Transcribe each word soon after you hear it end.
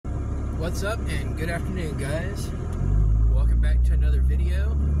What's up and good afternoon, guys. Welcome back to another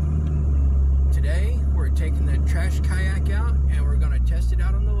video. Today we're taking the trash kayak out and we're going to test it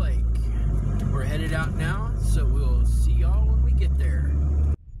out on the lake. We're headed out now, so we'll see y'all when we get there.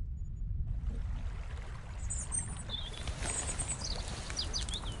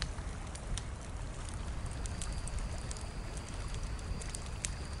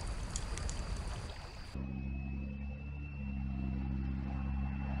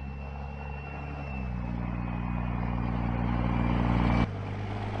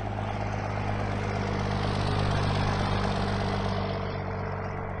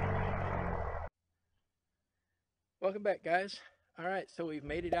 Welcome back, guys. Alright, so we've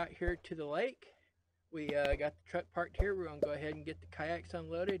made it out here to the lake. We got the truck parked here. We're going to go ahead and get the kayaks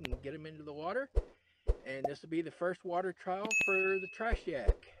unloaded and get them into the water. And this will be the first water trial for the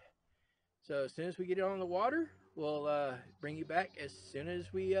trashyak. So as soon as we get it on the water, we'll bring you back as soon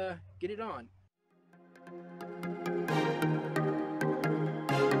as we get it on.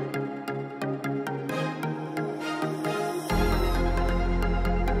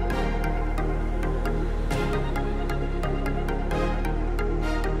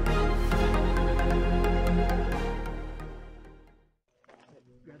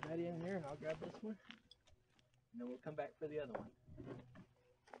 Grab that in there and I'll grab this one. And then we'll come back for the other one.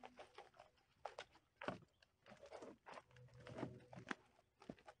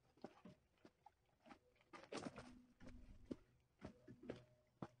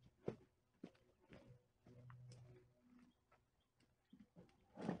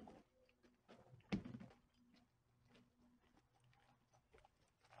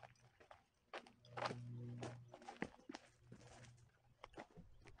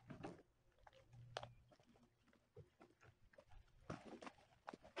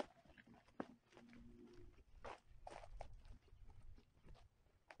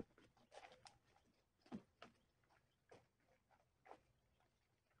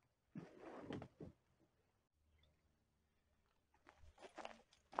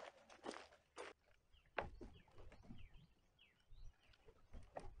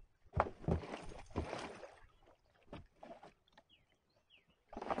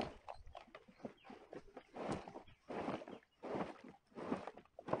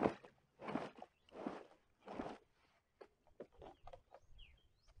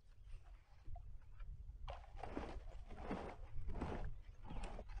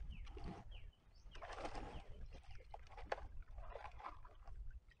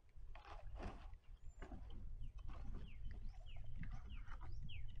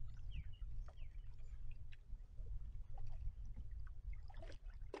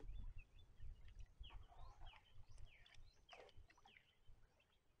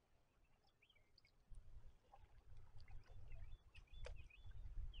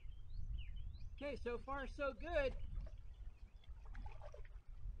 Okay, so far so good.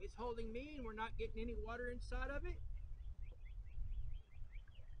 It's holding me and we're not getting any water inside of it.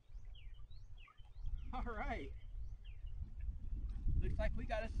 Alright. Looks like we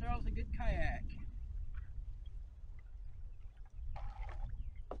got ourselves a good kayak.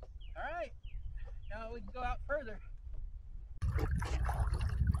 Alright, now we can go out further.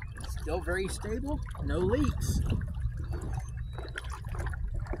 Still very stable, no leaks.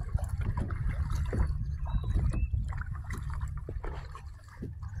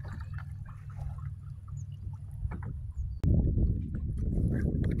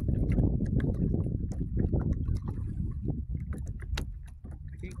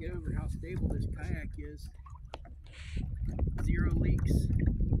 Get over how stable this kayak is. 0 leaks.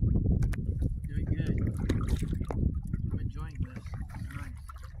 Doing good. I'm enjoying this. It's nice.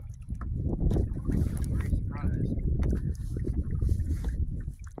 I'm very surprised.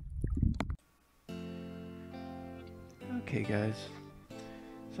 Okay, guys.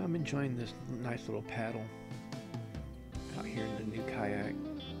 So I'm enjoying this nice little paddle out here in the new kayak.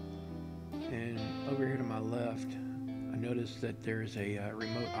 And over here to my left, I noticed that there's a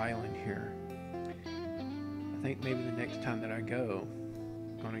remote island here. I think maybe the next time that I go,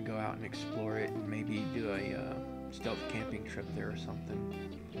 I'm going to go out and explore it and maybe do a stealth camping trip there or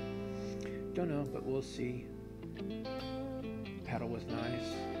something. Don't know, but we'll see. The paddle was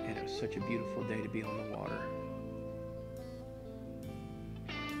nice and it was such a beautiful day to be on the water.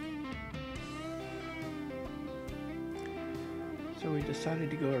 So we decided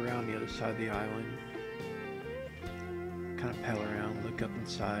to go around the other side of the island. Kind of paddle around, look up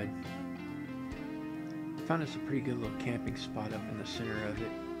inside. Found us a pretty good little camping spot up in the center of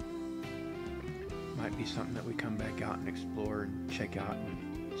it. Might be something that we come back out and explore and check out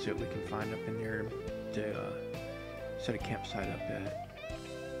and see what we can find up in there to set a campsite up at.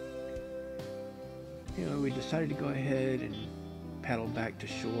 we decided to go ahead and paddle back to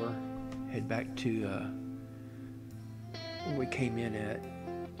shore, head back to where we came in at.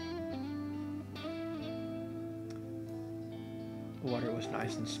 The water was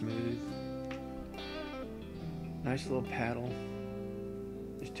nice and smooth. Nice little paddle.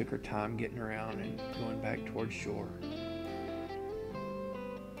 Just took our time getting around and going back towards shore.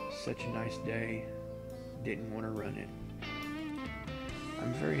 Such a nice day. Didn't want to run it.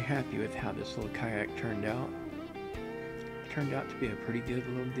 I'm very happy with how this little kayak turned out. Turned out to be a pretty good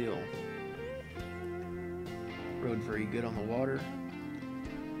little deal. Rode very good on the water.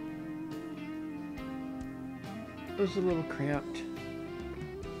 It was a little cramped,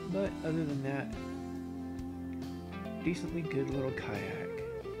 but other than that, decently good little kayak.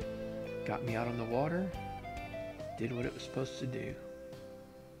 Got me out on the water, did what it was supposed to do.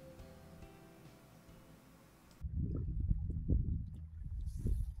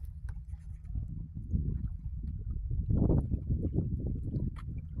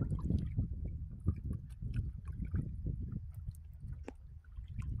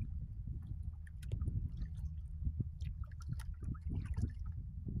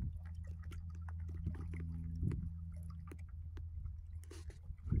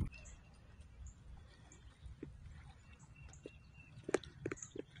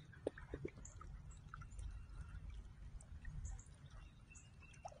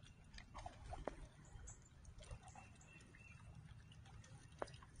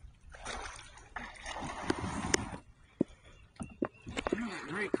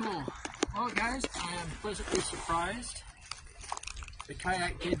 Very cool. Well, guys, I am pleasantly surprised. The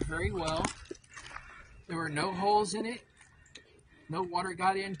kayak did very well. There were no holes in it. No water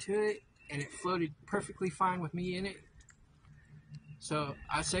got into it, and it floated perfectly fine with me in it. So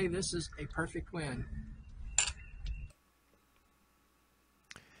I say this is a perfect win.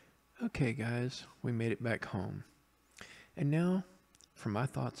 Okay guys, we made it back home. And now for my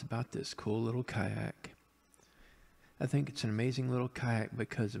thoughts about this cool little kayak. I think it's an amazing little kayak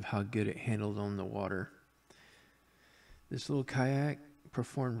because of how good it handles on the water. This little kayak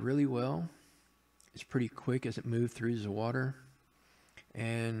performed really well. It's pretty quick as it moved through the water.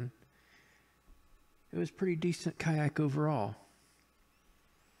 And it was a pretty decent kayak overall.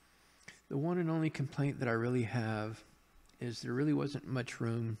 The one and only complaint that I really have is there really wasn't much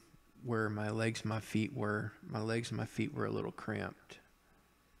room where my legs and my feet were. My legs and my feet were a little cramped.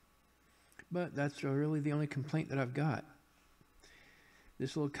 But that's really the only complaint that I've got.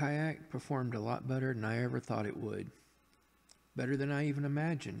 This little kayak performed a lot better than I ever thought it would. Better than I even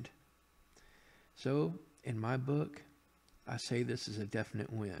imagined. So, in my book, I say this is a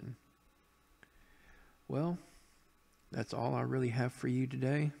definite win. Well, that's all I really have for you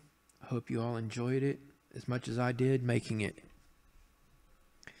today. I hope you all enjoyed it as much as I did making it.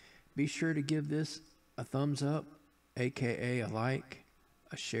 Be sure to give this a thumbs up, aka a like,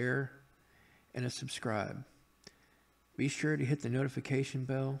 a share, and a subscribe. Be sure to hit the notification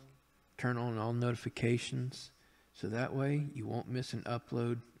bell, turn on all notifications, so that way you won't miss an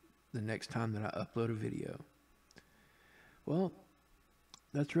upload the next time that I upload a video. Well,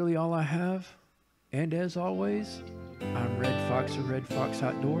 that's really all I have. And as always, I'm Red Fox of Red Fox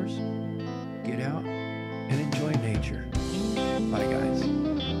Outdoors. Get out and enjoy nature. Bye guys.